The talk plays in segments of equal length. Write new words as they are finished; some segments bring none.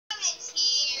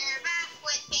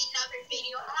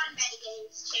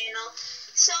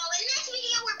So in this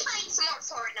video, we're playing some more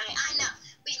Fortnite. I know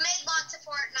we've made lots of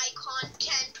Fortnite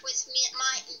content with me.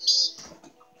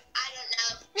 I don't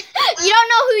know. You don't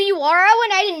know who you are,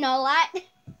 Owen? I didn't know that. Yeah.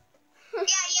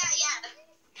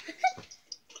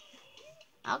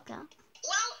 Okay.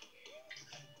 Well,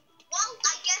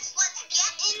 I guess let's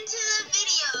get into the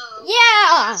video.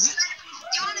 Yeah.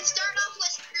 Do you want to start off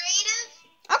with creative?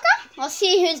 Okay. Let's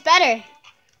see who's better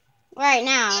right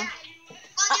now. Yeah.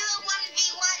 We'll do a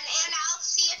 1v1 and I'll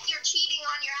see if you're cheating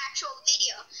on your actual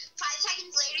video. 5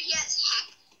 seconds later, he has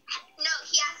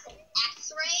an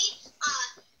X-ray,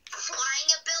 flying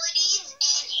abilities,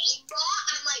 and aimbot.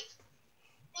 I'm like,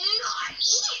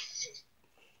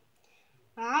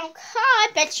 nani? Okay, I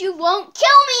bet you won't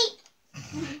kill me. 5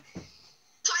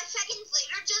 seconds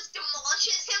later, just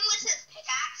demolishes him with his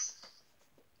pickaxe.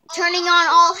 Turning on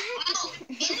all.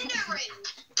 In the ring.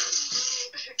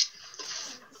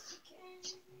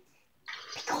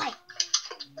 Quiet.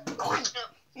 Quiet.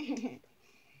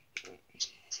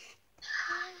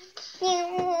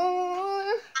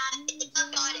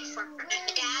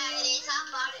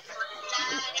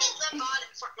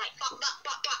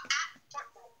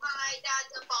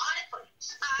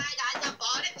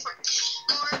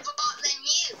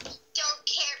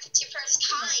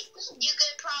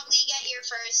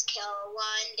 First kill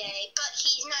one day, but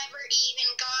he's never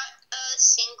even got a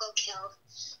single kill.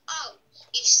 Oh,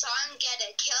 you saw him get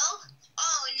a kill?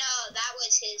 Oh no, that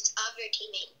was his other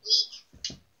teammate.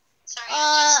 Yeet. Sorry,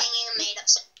 I'm just singing a made-up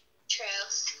song. True.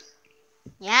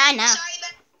 Yeah, I know. Sorry,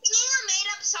 but singing a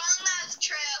made-up song that's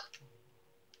true.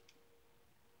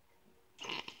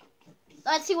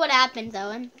 Let's see what happens,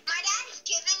 Owen. My dad's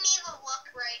giving me the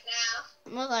look right now.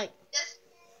 Look like. Just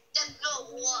the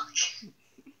look.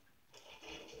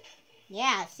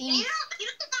 Yeah, see. You don't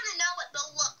want to know what the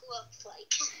look looks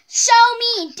like. Show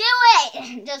me, do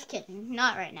it. Just kidding,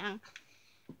 not right now.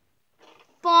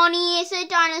 Bonnie is a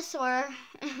dinosaur.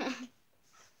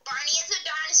 Barney is a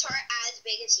dinosaur as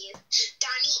big as you.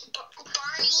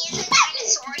 Barney is a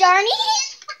dinosaur. Barney?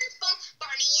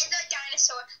 Barney is a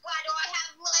dinosaur. Why do I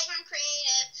have leg on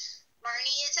creative?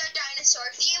 Barney is a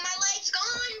dinosaur. See, my leg's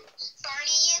gone.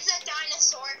 Barney is a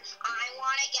dinosaur. I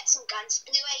want to get some guns.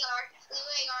 Blue AR.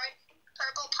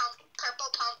 Purple pump.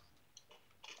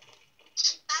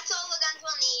 That's all the guns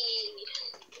we'll need.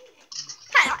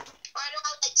 Why do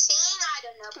I like singing? I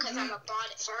don't know, because I'm a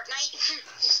bot at Fortnite.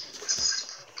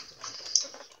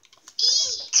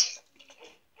 Eat!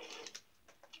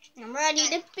 I'm ready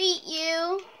to beat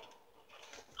you.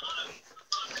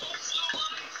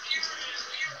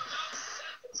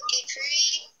 Okay,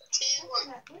 3, 2, 1.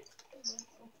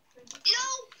 No!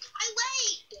 I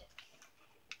lagged!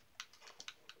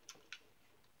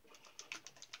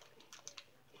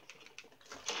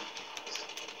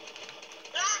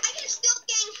 I can still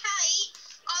gain height.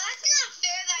 Oh, that's not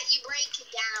fair that you break it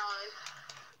down.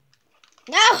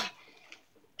 No.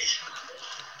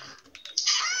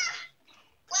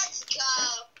 Let's go.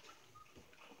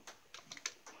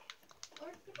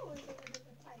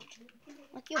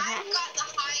 What you have? I've got the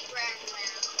high ground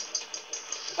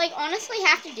now. Like, honestly,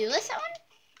 have to do this, Owen?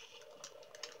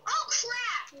 Oh,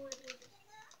 crap!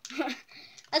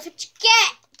 That's what you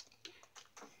get.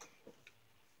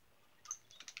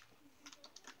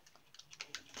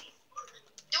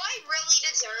 Do I really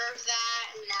deserve that?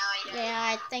 No, I don't. Yeah,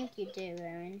 I think you do,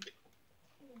 Owen.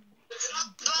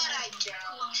 But I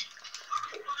don't.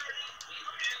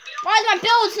 Why is my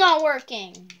build's not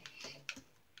working?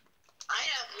 I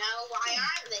don't know. Why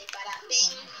aren't they? But I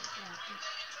think.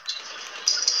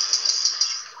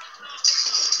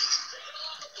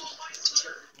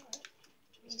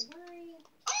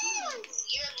 Oh,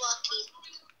 you're lucky.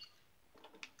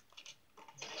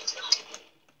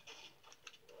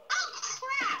 Oh,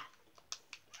 crap!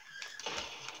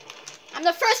 I'm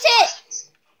the first hit.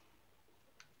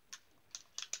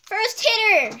 First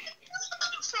hitter.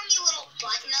 From you little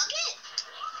butt nugget.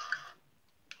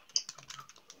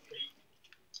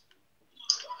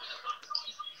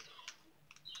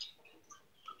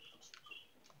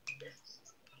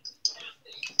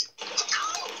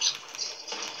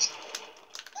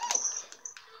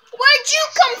 Where'd you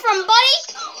come from, buddy?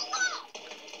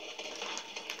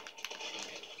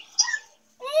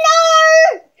 No!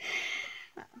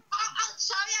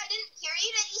 Sorry, I didn't hear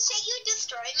you. Did you say you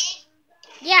destroyed me?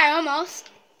 Yeah, almost.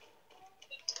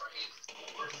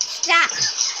 Stop.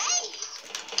 Hey!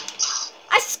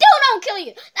 I still don't kill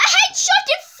you. The headshot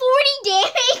did 40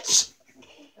 damage.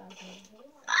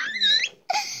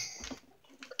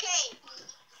 Okay,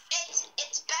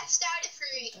 it's best out of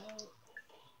 3.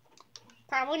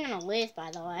 Probably gonna lose,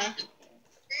 by the way. 3.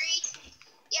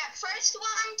 Yeah, first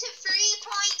one to 3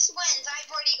 points wins. I've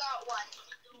already got one.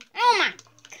 Oh my.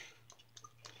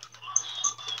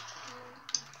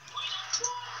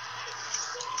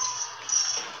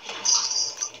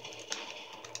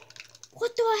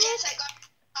 What the heck? Yes, I got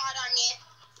on you.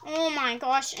 Oh my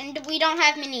gosh, and we don't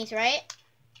have minis, right?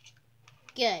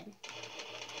 Good.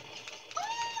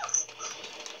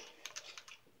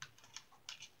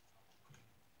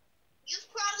 You've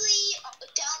probably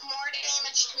dealt more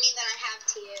damage to me than I have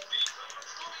to you.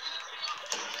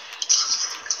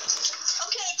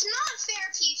 Okay, it's not fair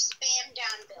if you spam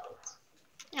down build.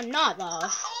 I'm not, though.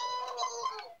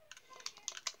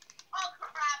 Oh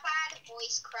crap, I had a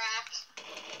voice crack.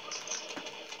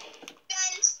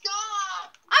 Ben,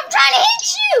 stop! I'm trying to hit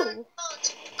you!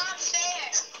 It's not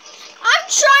fair. I'm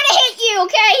trying to hit you,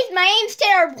 okay? My aim's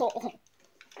terrible.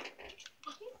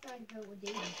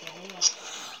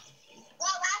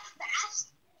 Well, that's fast.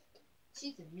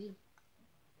 She's a me.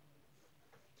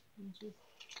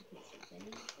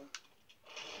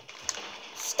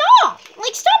 Stop!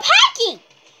 Like, stop hacking!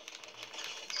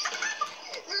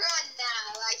 Run now,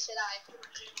 why should I?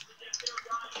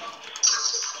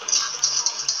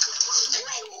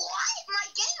 Wait, what? My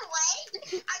game lagged?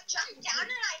 I jumped down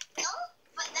and I fell,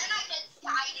 but then I just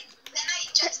died, and then I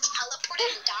just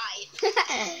teleported and died.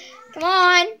 Come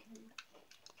on.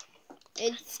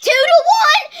 It's 2-1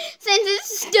 since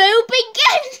it's stupid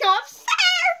game's not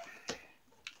fair.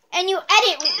 And you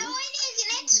edit. No, it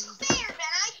isn't. It's fair, Ben.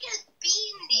 I just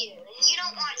beamed you, and you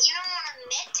don't want to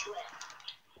admit to it.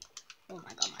 Oh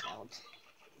my god, my god.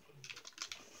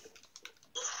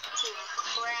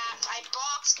 Crap! I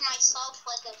boxed myself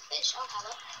like a fish. Oh,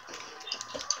 hello.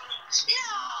 No,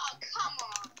 come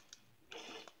on.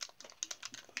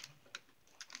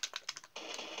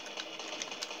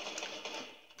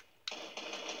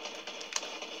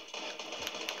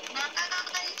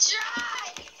 Try.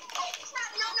 Oh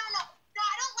crap! No! No!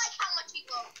 I don't like how much you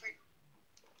go for.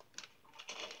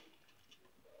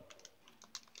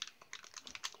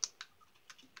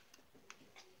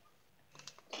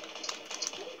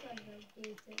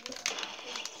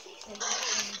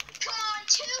 Come on,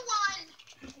 2-1.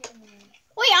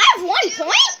 Wait, I have 1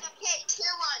 point? Okay, 2-1.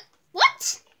 What?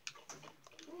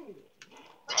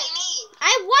 What do you mean?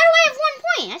 Why do I have 1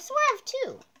 point? I swear I have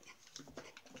 2.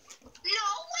 No,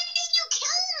 when did you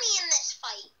kill me in this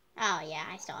fight? Oh yeah,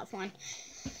 I still have 1.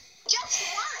 Just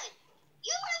one.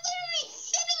 You were literally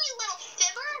fibbing, you little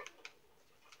fibber.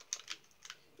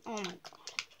 Oh my god.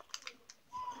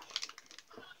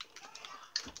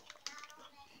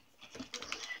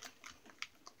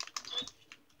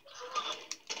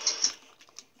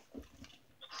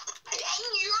 And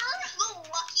you're the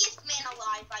luckiest man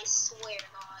alive, I swear to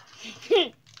God.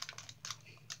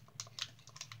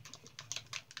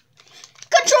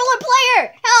 Controller player,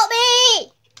 help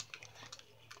me!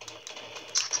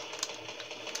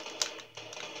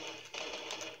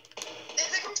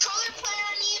 There's a controller player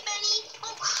on you, Benny.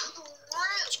 Oh,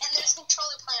 rude. And there's a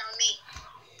controller player on me.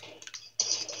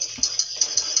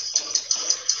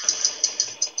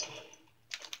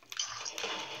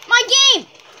 My game!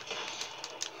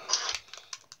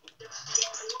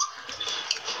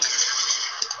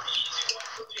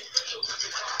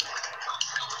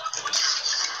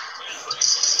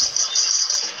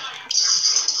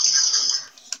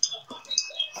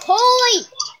 Holy!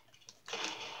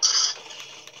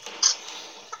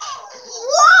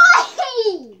 Why?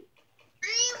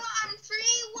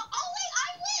 3-1. Oh, wait, I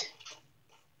win.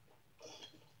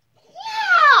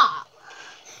 Yeah!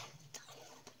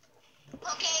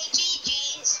 Okay,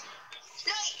 GG's.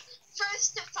 No,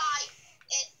 first to 5.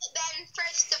 Then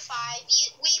first to 5.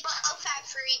 We both have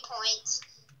 3 points.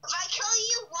 If I kill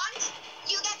you once,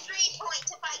 you get 3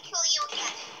 points. If I kill you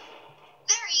again,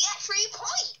 there, you get 3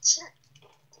 points.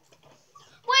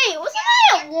 Wait, wasn't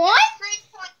I at 1? 3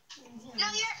 points. No,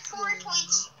 you're at 4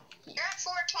 points. You're at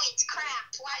 4 points.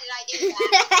 Crap. Why did I do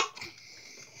that?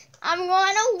 I'm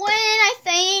gonna win, I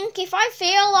think. If I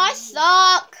fail, I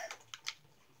suck.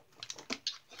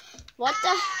 What the?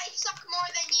 I suck more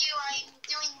than you. I'm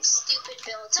doing stupid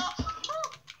builds. Oh.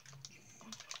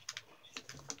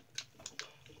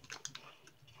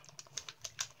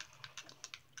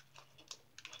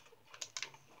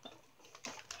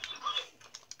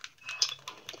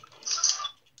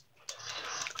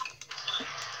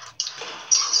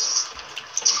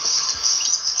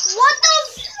 What the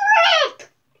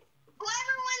frick?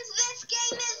 Whoever wins this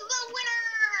game is the winner.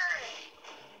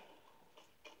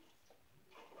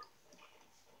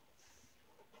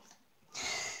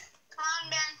 Come on,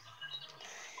 Ben.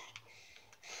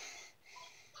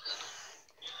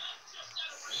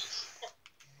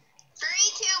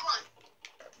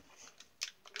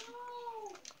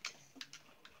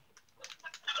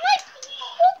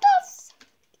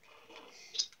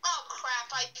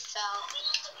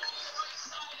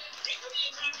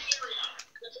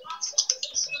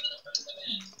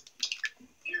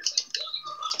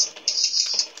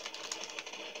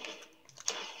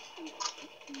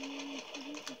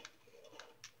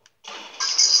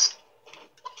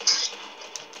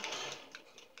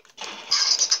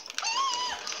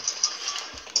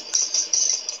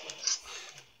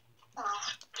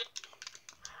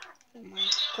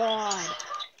 god.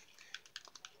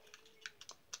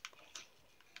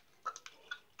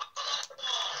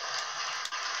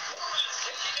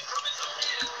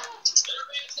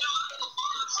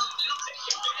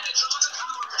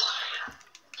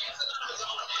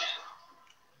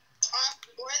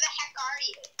 Where the heck are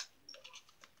you?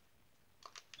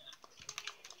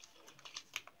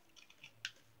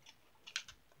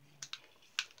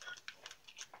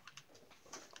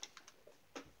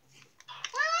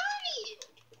 Where are you?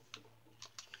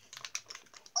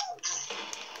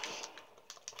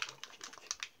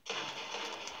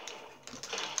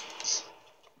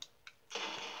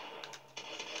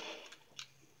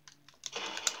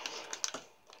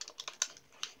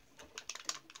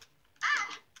 Ah!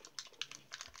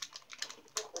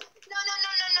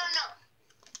 No.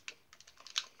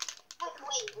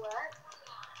 Wait, what?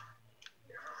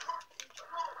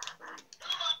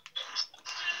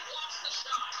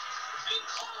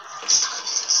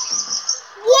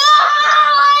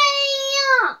 Why?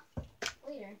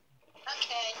 Later.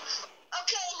 Okay,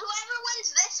 whoever wins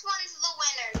this one's the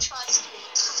winner, trust me.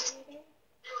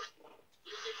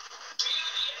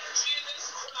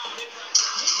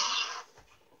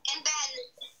 And Ben,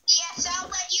 yes, I'll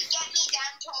let you get me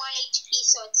down to 1 HP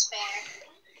so it's fair.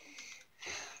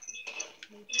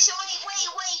 So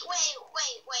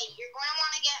wait. You're going to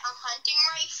want to get a hunting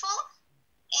rifle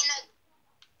and a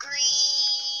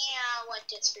green, what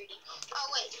does 3D? Oh,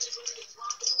 wait.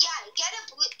 Yeah, get a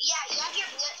blue, yeah, you have your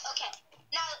blue, okay.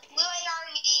 Now, blue AR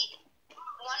need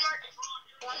one more.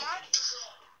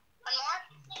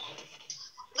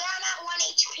 Then I'm at 1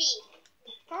 HP.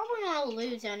 Probably gonna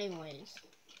lose anyways.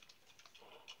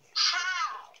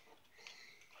 How?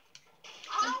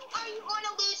 How are you going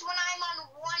to lose when I'm on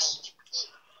 1 HP?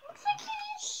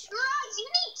 Guys, you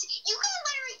can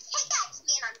literally pickaxe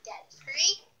me and I'm dead. 3,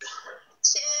 2,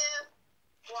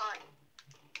 1.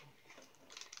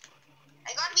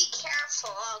 I gotta be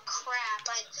careful. Oh crap!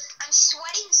 I'm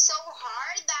sweating so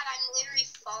hard that I'm literally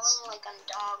falling like on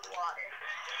dog water.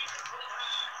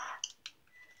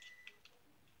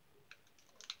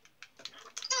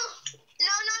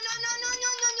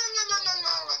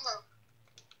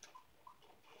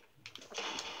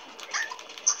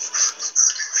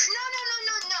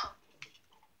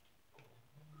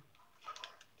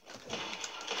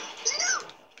 No.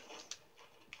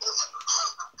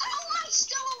 How am I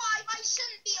still alive? I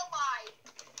shouldn't be alive.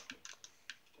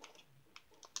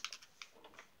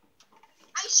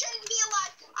 I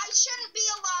shouldn't be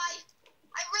alive.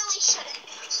 I really shouldn't.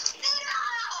 No!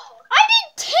 I did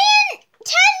 10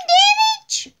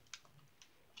 damage.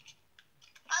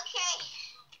 Okay.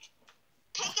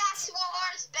 Pickaxe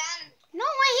wars, Ben. No,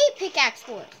 I hate pickaxe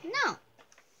wars. No.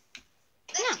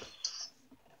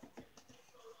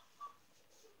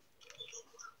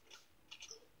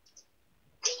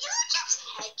 Did you just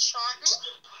headshot me?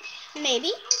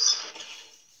 Maybe.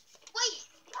 Wait.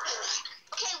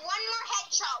 Okay, one more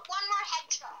headshot.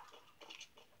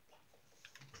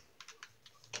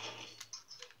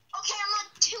 Okay, I'm on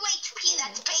 2 HP.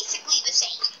 That's basically the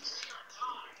same.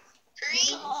 3,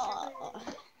 2, 1.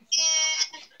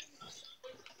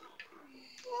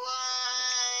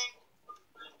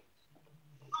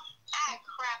 Ah,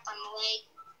 crap, I'm late.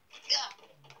 Go.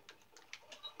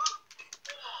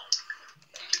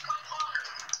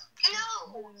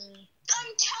 No! I'm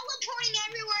teleporting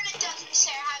everywhere and it doesn't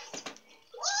say I have...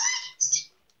 What?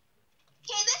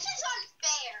 Okay, this is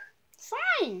unfair.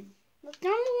 Fine. Look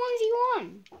down the ones you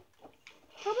won.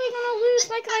 Probably gonna lose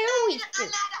like I always do.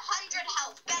 I'm at 100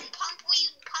 health. Ben, pump me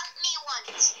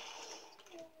once.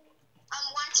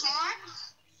 Once more?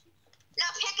 No,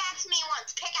 pickaxe me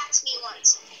once.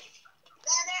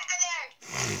 There.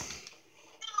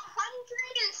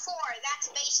 104. That's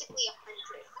basically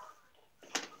 100.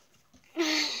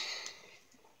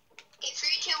 Okay,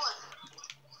 3, 2, 1.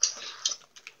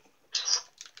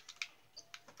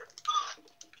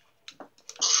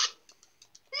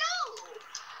 No!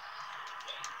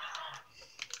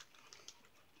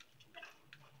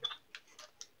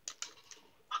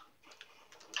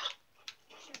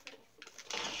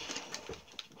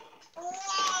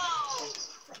 Whoa!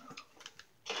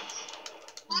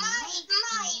 My,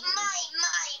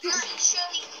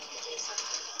 surely you can do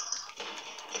something.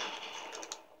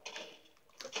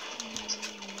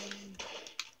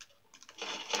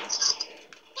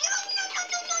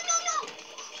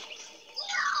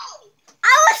 No!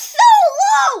 I was so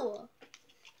low.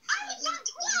 I was on 12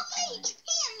 HP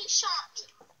and you shot me.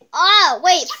 Oh,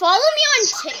 wait. Follow me on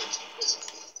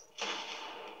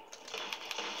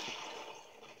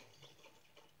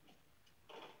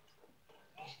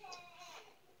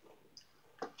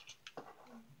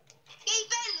Hey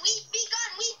Ben, we've begun.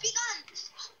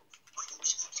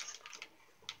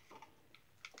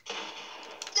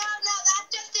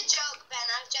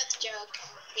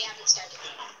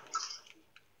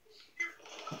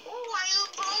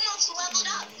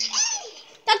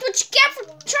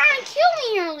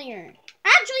 earlier.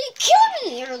 Actually, you killed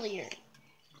me earlier.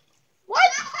 What?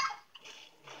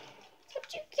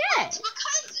 What'd you get? It's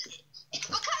because I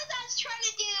was trying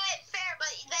to do it fair, but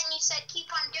then you said keep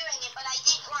on doing it, but I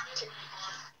didn't want to.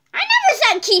 I never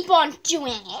said keep on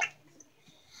doing it.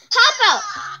 How about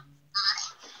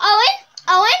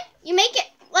Owen, you make it.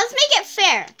 Let's make it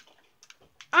fair.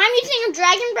 I'm using a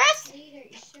dragon breath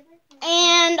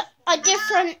and a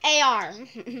different AR.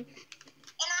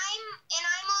 And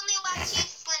I'm only allowed to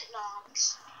use flintlocks.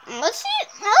 Let's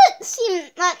see.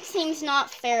 That seems not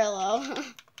fair, though.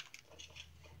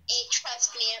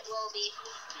 Trust me, it will be.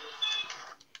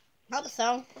 Hope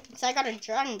so. Because I got a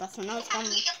dragon breath and I was going.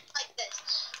 Like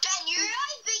this. Ben, you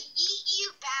realize they yeet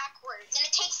you backwards, and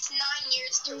it takes 9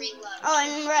 years to reload. Oh,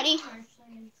 I'm ready. Okay,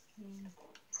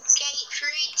 3,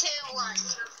 2, 1.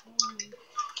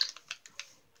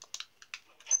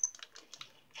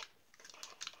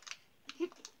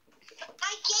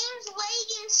 My game's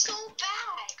lagging so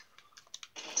bad.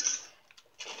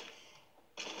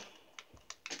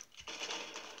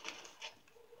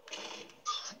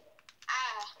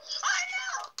 Oh no!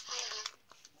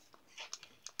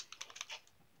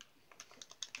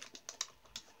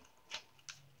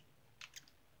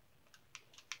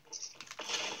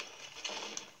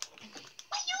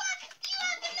 But you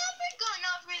have another gun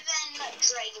other than the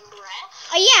dragon breath.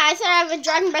 Oh yeah, I said I have a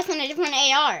dragon breath and a different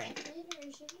AR.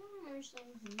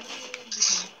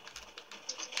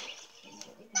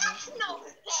 That's no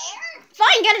fair.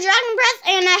 Fine, get a dragon breath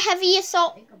and a heavy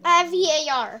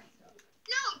AR.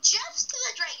 No, just to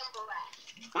the dragon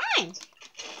breath. Fine.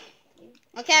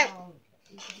 Okay. And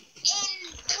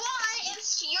what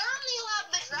if you're only allowed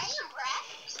the dragon breath?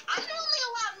 I'm only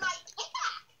allowed my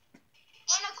pickaxe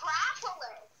and a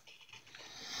grappler.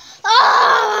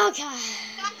 Oh god.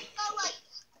 That's so like,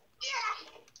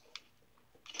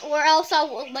 yeah. Or else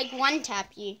I'll like one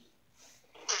tap you.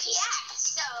 Yeah,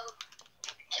 so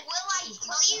will I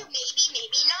kill you?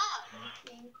 Maybe not.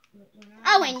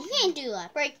 Owen, you can't do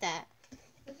that. Break that.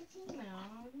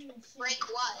 Break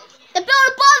what? The build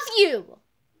above you.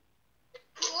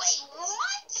 Wait,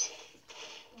 what?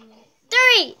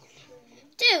 3,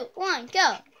 2, 1, go.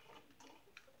 I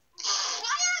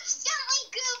accidentally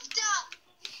goofed up.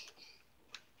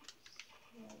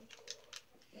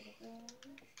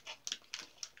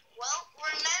 Well,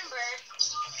 remember.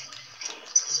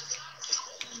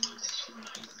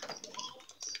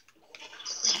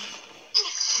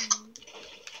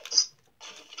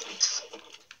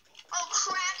 Oh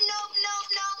crap, no,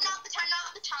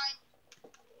 not the time.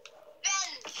 Ben,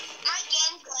 my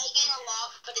game's lagging a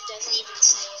lot, but it doesn't even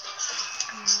say it.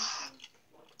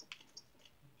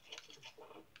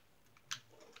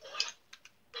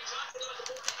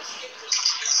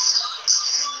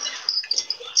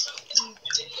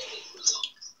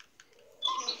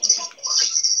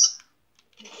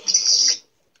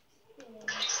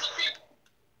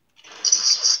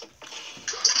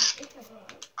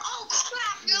 Oh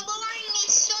crap, you're lowering me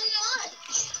so much.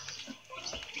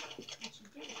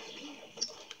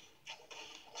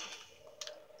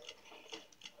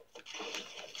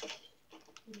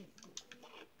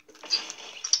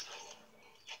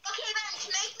 Okay, Ben, to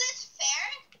make this fair,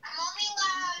 I'm only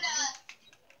allowed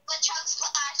the chug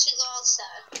splashes also.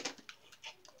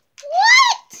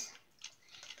 What?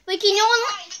 Like Fine.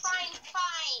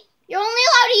 you're only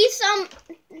allowed to use some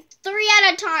 3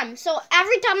 at a time. So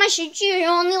every time I shoot you, you're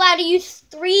only allowed to use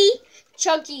 3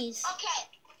 chuggies. Okay.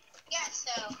 Yeah,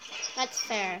 so That's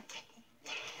fair.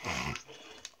 like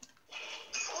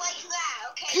that.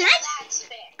 Okay, Can I- that's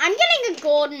fair. I'm getting a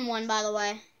golden one, by the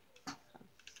way. Wait,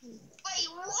 what?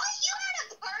 You had a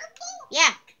purple?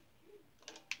 Yeah.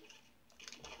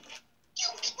 You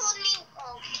killed me.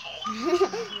 Okay.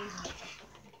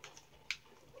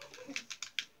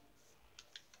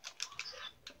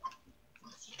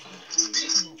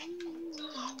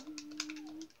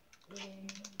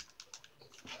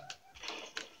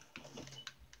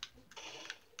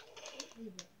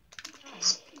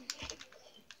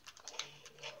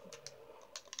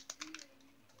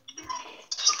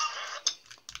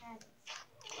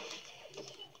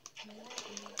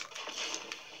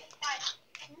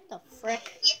 The frick?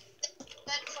 Yeah,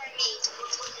 good for me.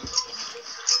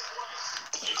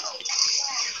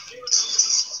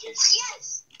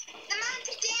 Yes! The amount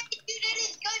of damage you did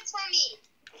is good for me.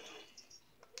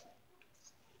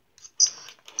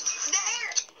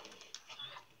 There!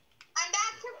 I'm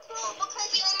back to full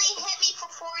because you only hit me for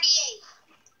 48.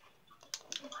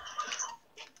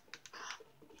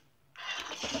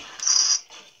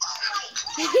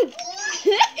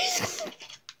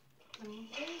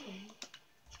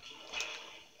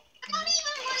 I don't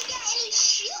even want to get any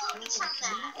shields. from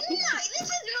that. No, this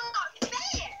is not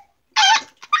fair.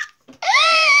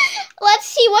 Let's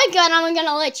see what gun I'm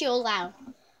gonna let you allow.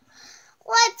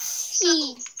 Let's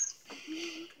see.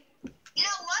 You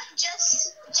know what?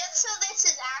 Just so this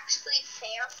is actually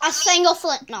fair for A me, single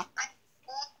flint. No. I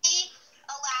only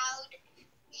allowed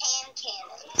hand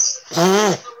cannons.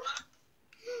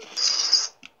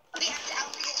 Okay, I have to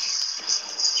outread it.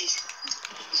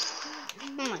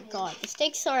 Oh my god, this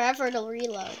takes forever to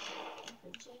reload.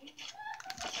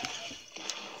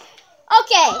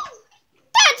 Okay,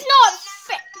 that's not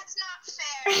fair. That's not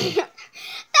fair.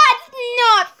 That's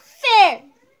not fair.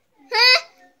 Huh?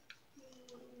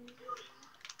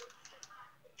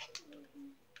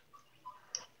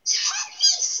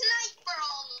 Heavy sniper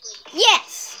only.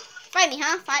 Yes. Fight me,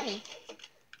 huh? Fight me.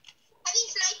 Heavy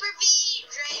sniper v.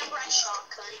 Dre and Rush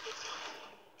shotgun.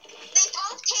 They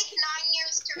both take 9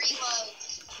 years to reload.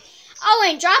 Oh,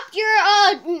 and drop your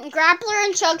grappler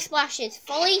and chug splashes.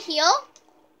 Fully heal.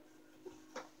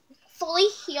 Fully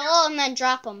heal and then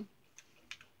drop them.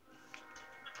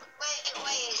 Wait.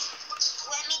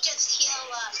 Let me just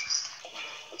heal up.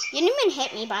 You didn't even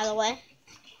hit me, by the way.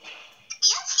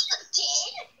 Yes, you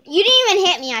did. You didn't even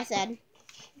hit me, I said.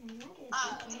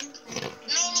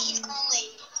 Minis only.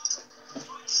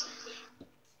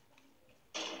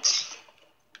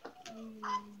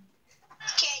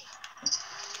 Okay.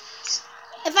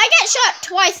 If I get shot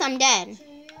twice, I'm dead.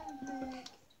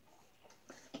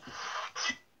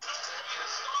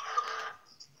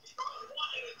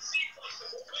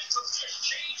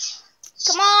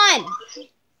 Come on.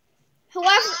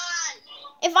 Whoever.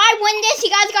 If I win this, you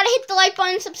guys gotta hit the like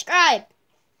button and subscribe.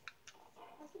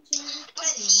 But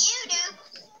if you do,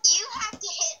 you have to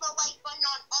hit the like button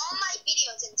on all my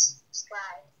videos and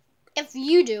subscribe. If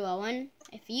you do, Owen.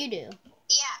 If you do.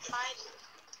 Yeah, fine.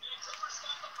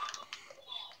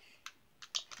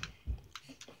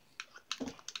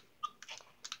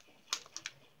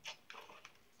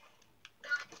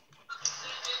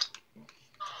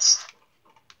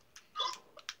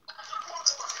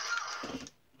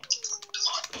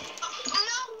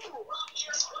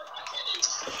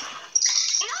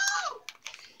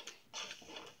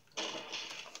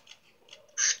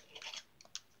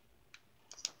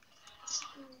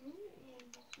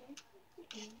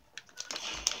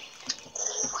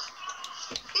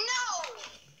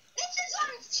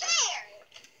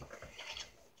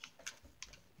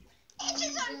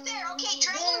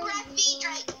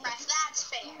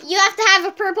 You have to have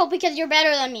a purple because you're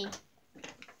better than me.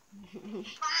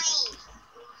 Fine.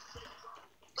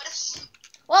 But if,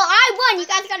 Well, I won. You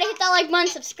guys gotta hit that like button,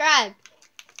 subscribe.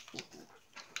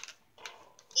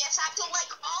 yes, I have to like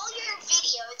all your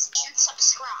videos and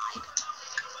subscribe.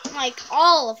 Like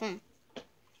all of them.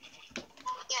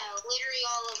 Yeah, literally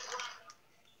all of them.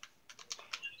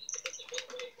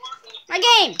 My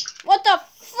game. What the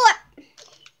flip?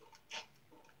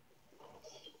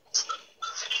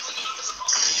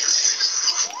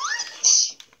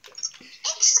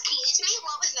 Excuse me,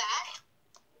 what was that?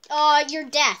 Your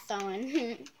death,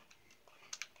 Owen.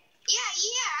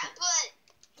 Yeah, but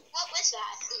what was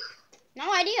that?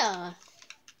 No idea.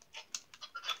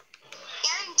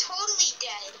 Yeah, I'm totally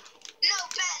dead. No,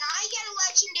 Ben, I get a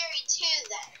legendary too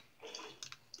then.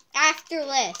 After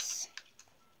this.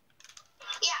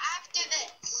 Yeah, after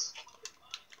this.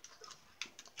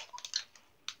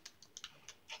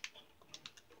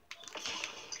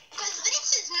 Because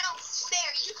this is no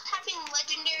fair. You having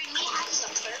legendary, me having a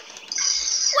purple.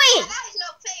 Wait. That is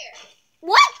no fair.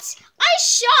 What? I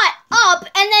shot up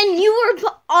and then you were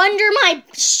under my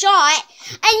shot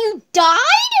and you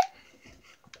died?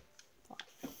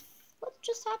 What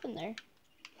just happened there?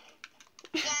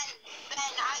 Ben,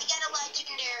 I get a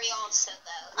legendary also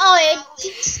though. Oh, I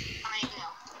know.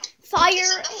 Fire.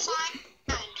 This is the fire.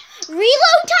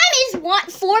 Reload time is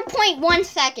 4.1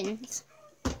 seconds.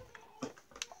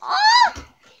 Oh!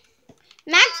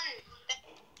 Max,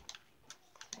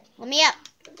 let me up.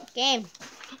 Game.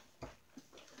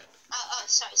 Oh,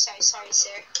 sorry,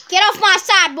 sir. Get off my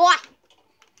side, boy.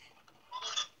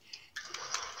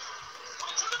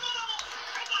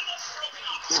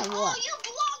 Now what? Oh, you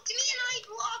blocked me and I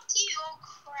blocked you. Oh,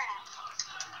 crap.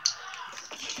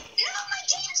 No, my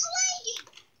game's lagging.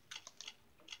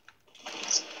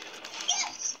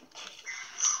 Yes.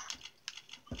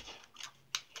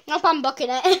 Nope, I'm booking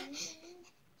it. Yeah,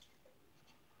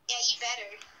 you better.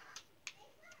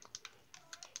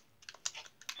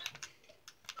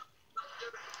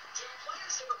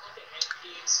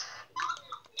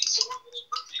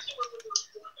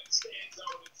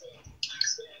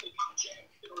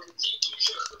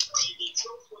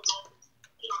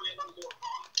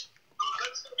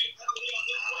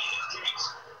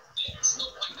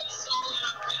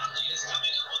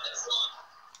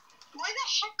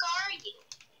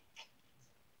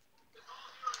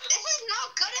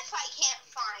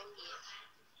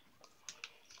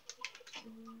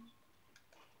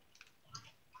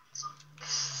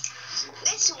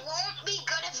 This won't be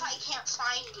good if I can't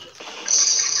find you.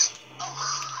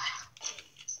 Oh.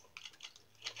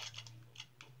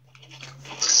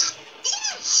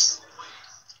 Yes!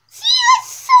 See,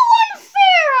 that's so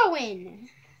unfair, Owen.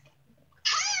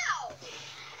 How?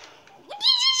 Did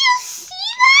you just see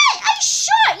that? I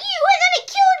shot you and then it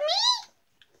killed me?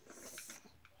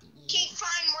 Okay,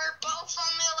 fine. We're both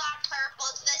only allowed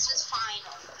purples. This is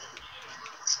final.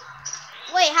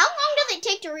 Wait, how long does it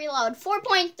take to reload?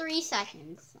 4.3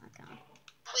 seconds. Okay.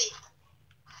 Wait.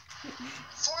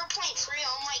 4.3?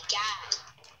 Oh my god.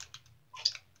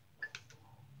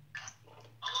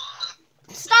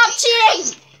 Stop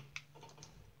cheating!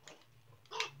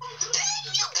 Ben,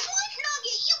 you butt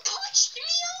nugget! You pushed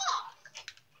me off!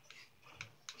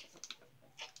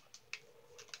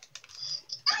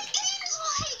 My game's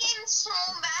lagging so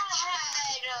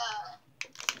bad!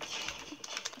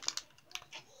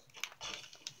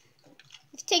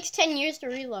 It takes 10 years to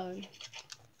reload.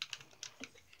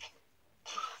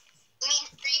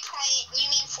 You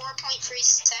mean 4.3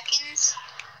 seconds?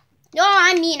 No,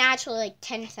 I mean actually like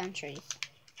 10 centuries.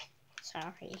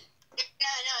 Sorry. No, you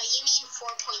mean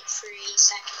 4.3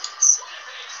 seconds.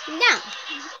 No.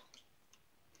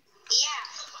 Yeah.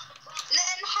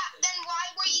 Then why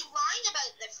were you lying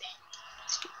about the thing?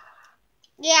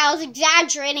 Yeah, I was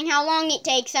exaggerating how long it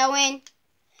takes, Owen.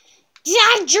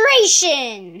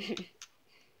 Exaggeration!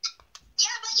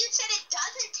 Yeah, but you said it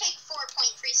doesn't take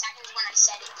 4.3 seconds when I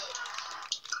said it did.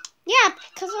 Yeah,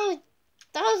 because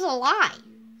that was a lie.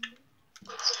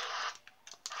 You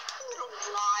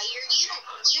liar.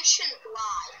 You shouldn't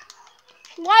lie.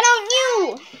 Why don't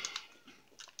you?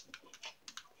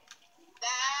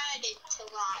 Bad to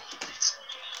lie.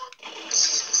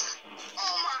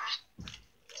 Oh my.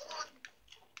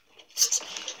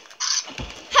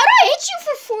 How do I hit you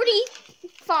for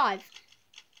 45?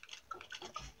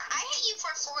 I hit you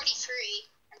for 43,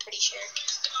 I'm pretty sure.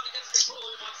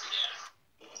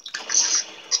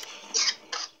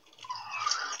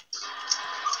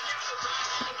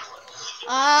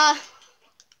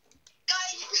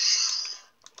 Guys,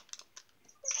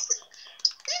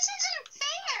 this isn't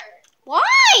fair. Why?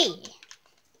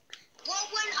 Well,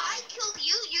 when I killed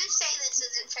you, you say this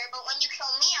isn't fair, but when you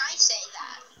kill me, I say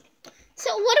that.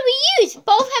 So what do we use?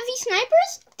 Both heavy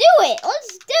snipers? Do it.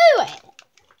 Let's do it.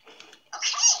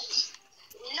 Okay.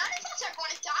 None of us are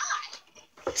going to die.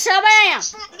 Shabam.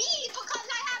 It's for me because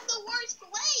I have the worst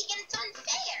leg and it's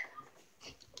unfair.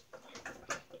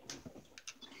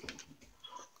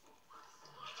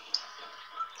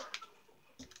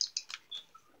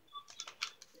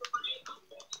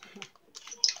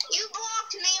 You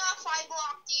blocked me off, I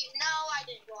blocked you. No, I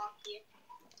didn't block you.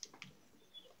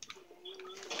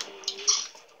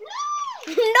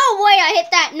 No way I hit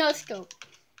that no scope.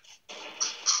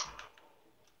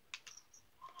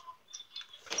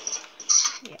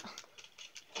 Yeah.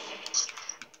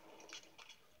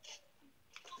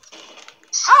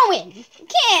 Owen, you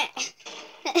can't.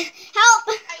 Help.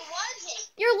 I wasn't.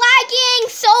 You're lagging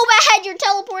so bad. You're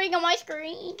teleporting on my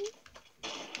screen.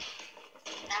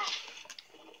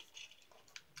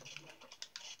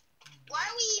 Why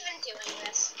are we even doing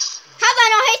this? How did I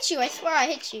not hit you? I swear I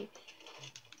hit you.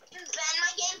 Then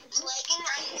my game's lagging.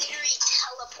 I'm literally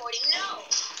teleporting. No.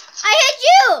 I hit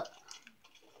you.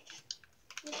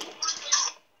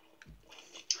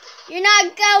 You're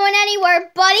not going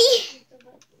anywhere, buddy.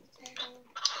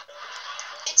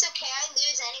 It's okay. I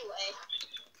lose anyway.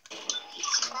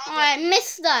 Oh, I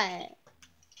missed that.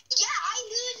 Yeah, I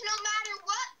lose no matter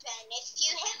what, Ben. If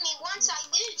you hit me once, I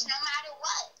lose no matter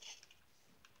what.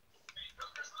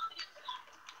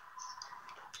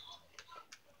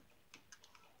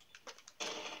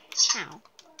 Ow.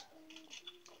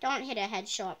 Don't hit a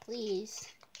headshot, please.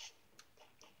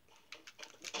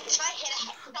 If I hit a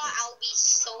headshot, I'll be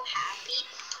so happy.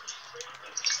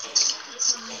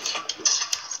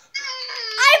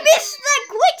 I missed the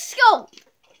quick scope.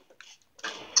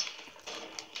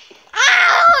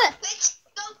 Ah! This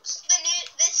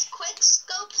quick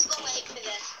scope's the way for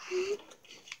this.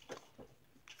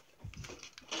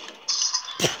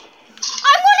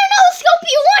 I'm gonna no scope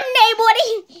you one day,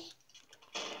 buddy.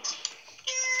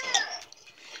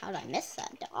 How did I miss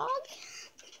that, dog?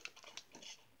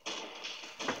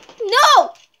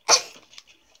 No! I'm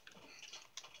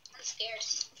scared.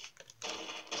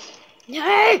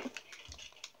 No!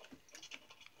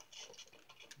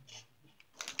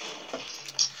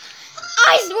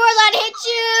 I swore that hit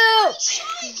you! I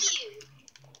shot you.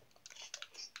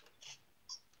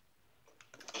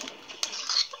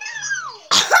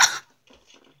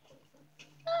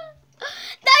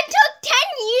 That took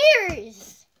 10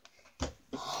 years!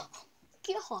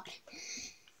 God.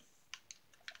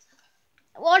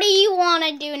 What do you want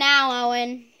to do now,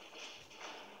 Owen?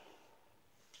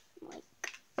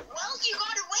 Well, you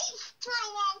gotta wait for a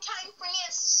long time for me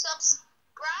to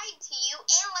subscribe to you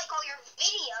and like all your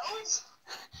videos.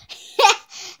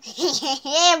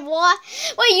 Yeah, boy.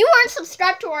 Wait, you weren't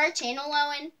subscribed to our channel,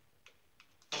 Owen?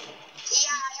 Yeah,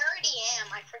 I already am.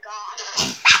 I forgot.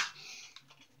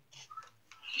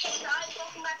 Hey guys,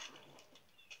 welcome back.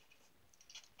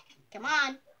 Come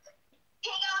on.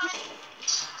 Hey guys.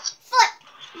 Foot.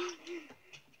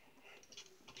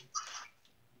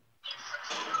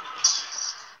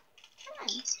 Come on.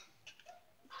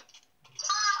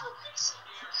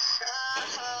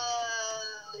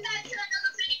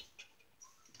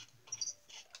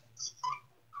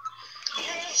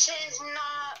 This is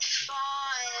not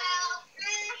fun.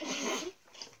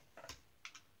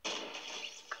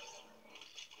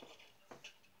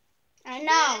 I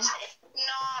know. This is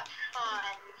not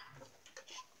fun.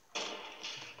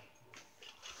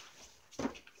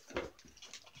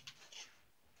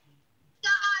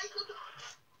 Guys,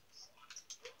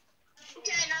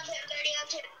 okay, another 30 up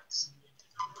to guys.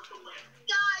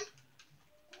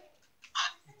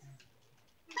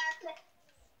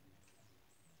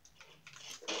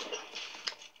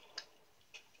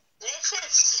 This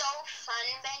is so fun,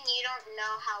 Ben. You don't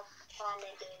know how fun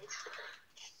it is.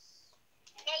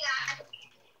 Hey guys,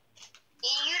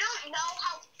 you don't know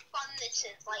how fun this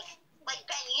is. Like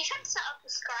Ben, you should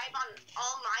subscribe on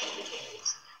all my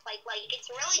videos. Like it's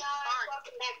really fun.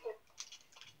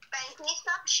 Ben, can you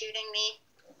stop shooting me?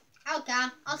 Okay,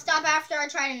 I'll stop after I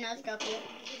try to no-scope you.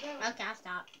 Okay, I'll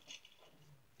stop.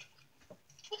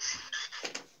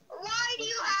 Why do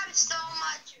you have so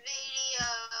much videos?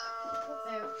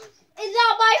 It's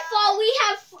not my fault. We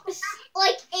have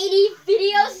like 80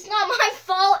 videos. It's not my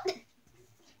fault.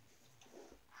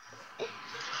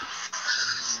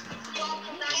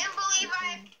 Can't believe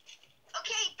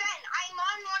Okay, Ben, I'm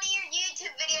on one of your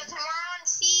YouTube videos and we're on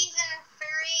season 3,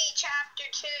 chapter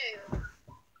 2.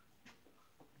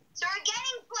 So we're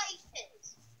getting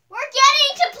places. We're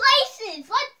getting to places.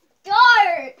 Let's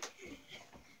start.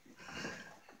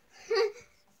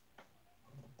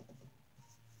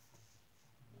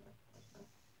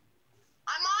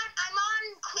 I'm on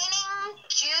cleaning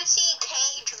Juicy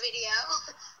Cage video.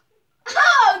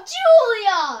 Oh,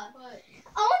 Julia! What?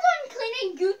 I was on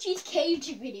cleaning Gucci's cage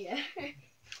video.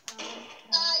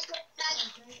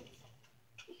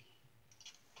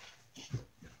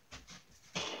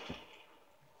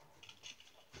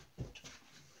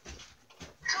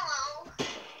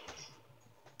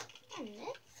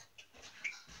 Hello.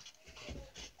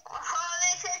 Oh,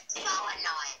 this is so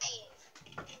annoying.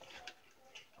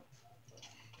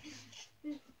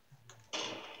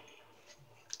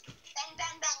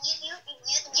 Ben,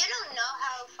 you don't know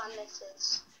how fun this is.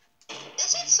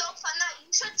 This is so fun that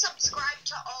you should subscribe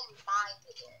to all my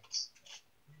videos.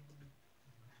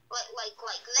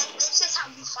 This is how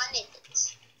fun it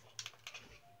is.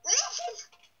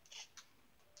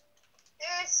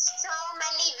 There's so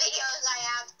many videos I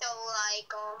have to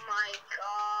like. Oh my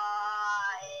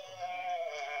god.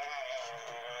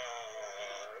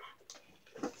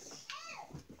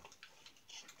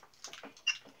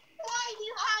 Why do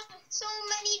you have so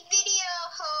many videos?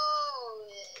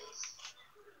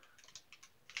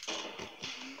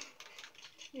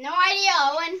 No idea,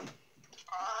 Owen.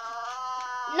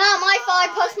 Not my fault. I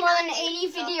post more than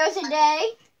 80 videos a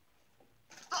day.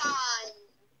 Fun.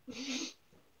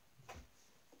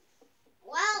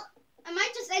 Well, I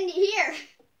might just end it here.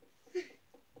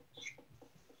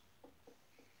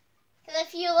 Because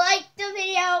if you like the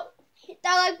video, hit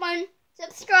that like button,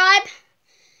 subscribe,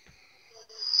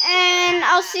 and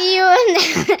I'll see you in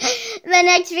the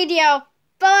next video.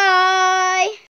 Bye.